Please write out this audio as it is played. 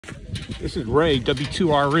This is Ray,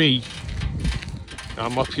 W2RE.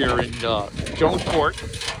 I'm up here in Jonesport.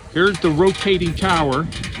 Here's the rotating tower.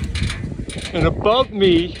 And above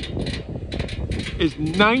me is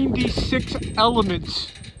 96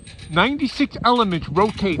 elements. 96 elements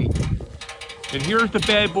rotating. And here's the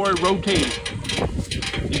bad boy rotating.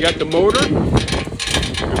 You got the motor.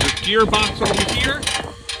 There's a gearbox over here.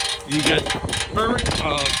 You got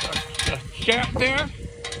a shaft there.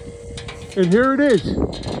 And here it is.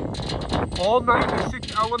 All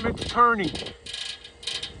 96 elements turning.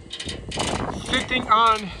 Sitting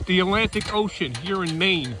on the Atlantic Ocean here in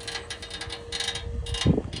Maine.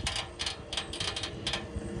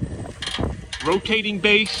 Rotating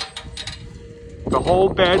base. The whole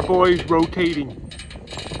bad boy is rotating.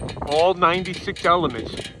 All 96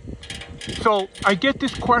 elements. So I get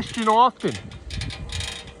this question often.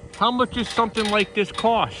 How much does something like this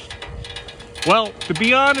cost? Well, to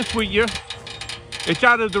be honest with you, it's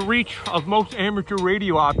out of the reach of most amateur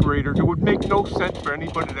radio operators. It would make no sense for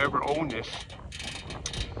anybody to ever own this.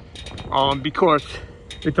 Because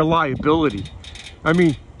it's a liability. I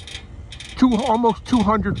mean, almost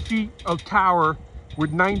 200 feet of tower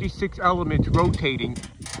with 96 elements rotating.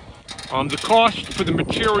 The cost for the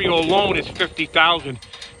material alone is $50,000.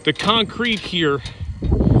 The concrete here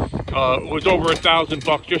was over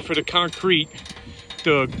 $1,000 just for the concrete.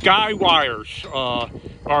 The guy wires are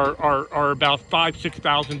about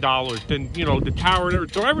 $5,000-$6,000. Then you know the tower,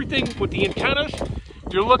 so everything with the antennas,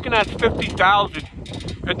 you're looking at $50,000.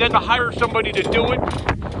 And then to hire somebody to do it,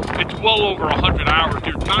 it's well over 100 hours.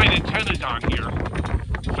 There's 9 antennas on here.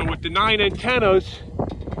 So with the 9 antennas,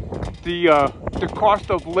 the cost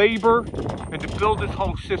of labor and to build this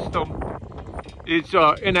whole system is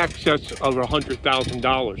in excess of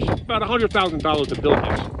 $100,000. About $100,000 to build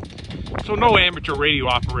this. So no amateur radio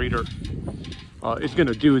operator is going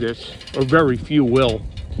to do this, or very few will.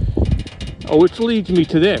 Which leads me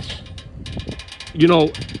to this. You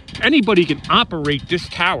know, anybody can operate this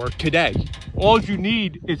tower today. All you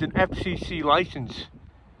need is an FCC license.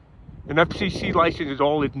 An FCC license is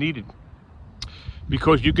all it needed.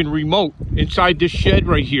 Because you can remote inside this shed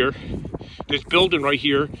right here, this building right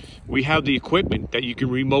here, we have the equipment that you can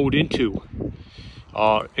remote into.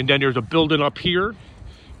 And then there's a building up here,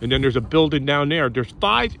 and then there's a building down there. There's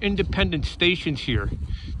 5 independent stations here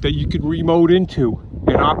that you can remote into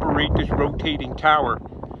and operate this rotating tower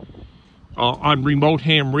on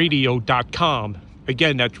remotehamradio.com.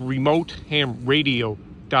 Again, that's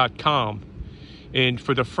remotehamradio.com. And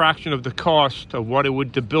for the fraction of the cost of what it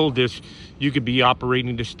would to build this, you could be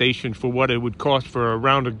operating the station for what it would cost for a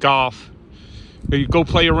round of golf. You go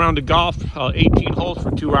play a round of golf, 18 holes for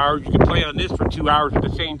 2 hours. You can play on this for 2 hours at the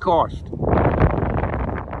same cost.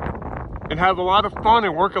 And have a lot of fun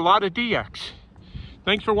and work a lot of DX.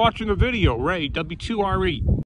 Thanks for watching the video. Ray, W2RE.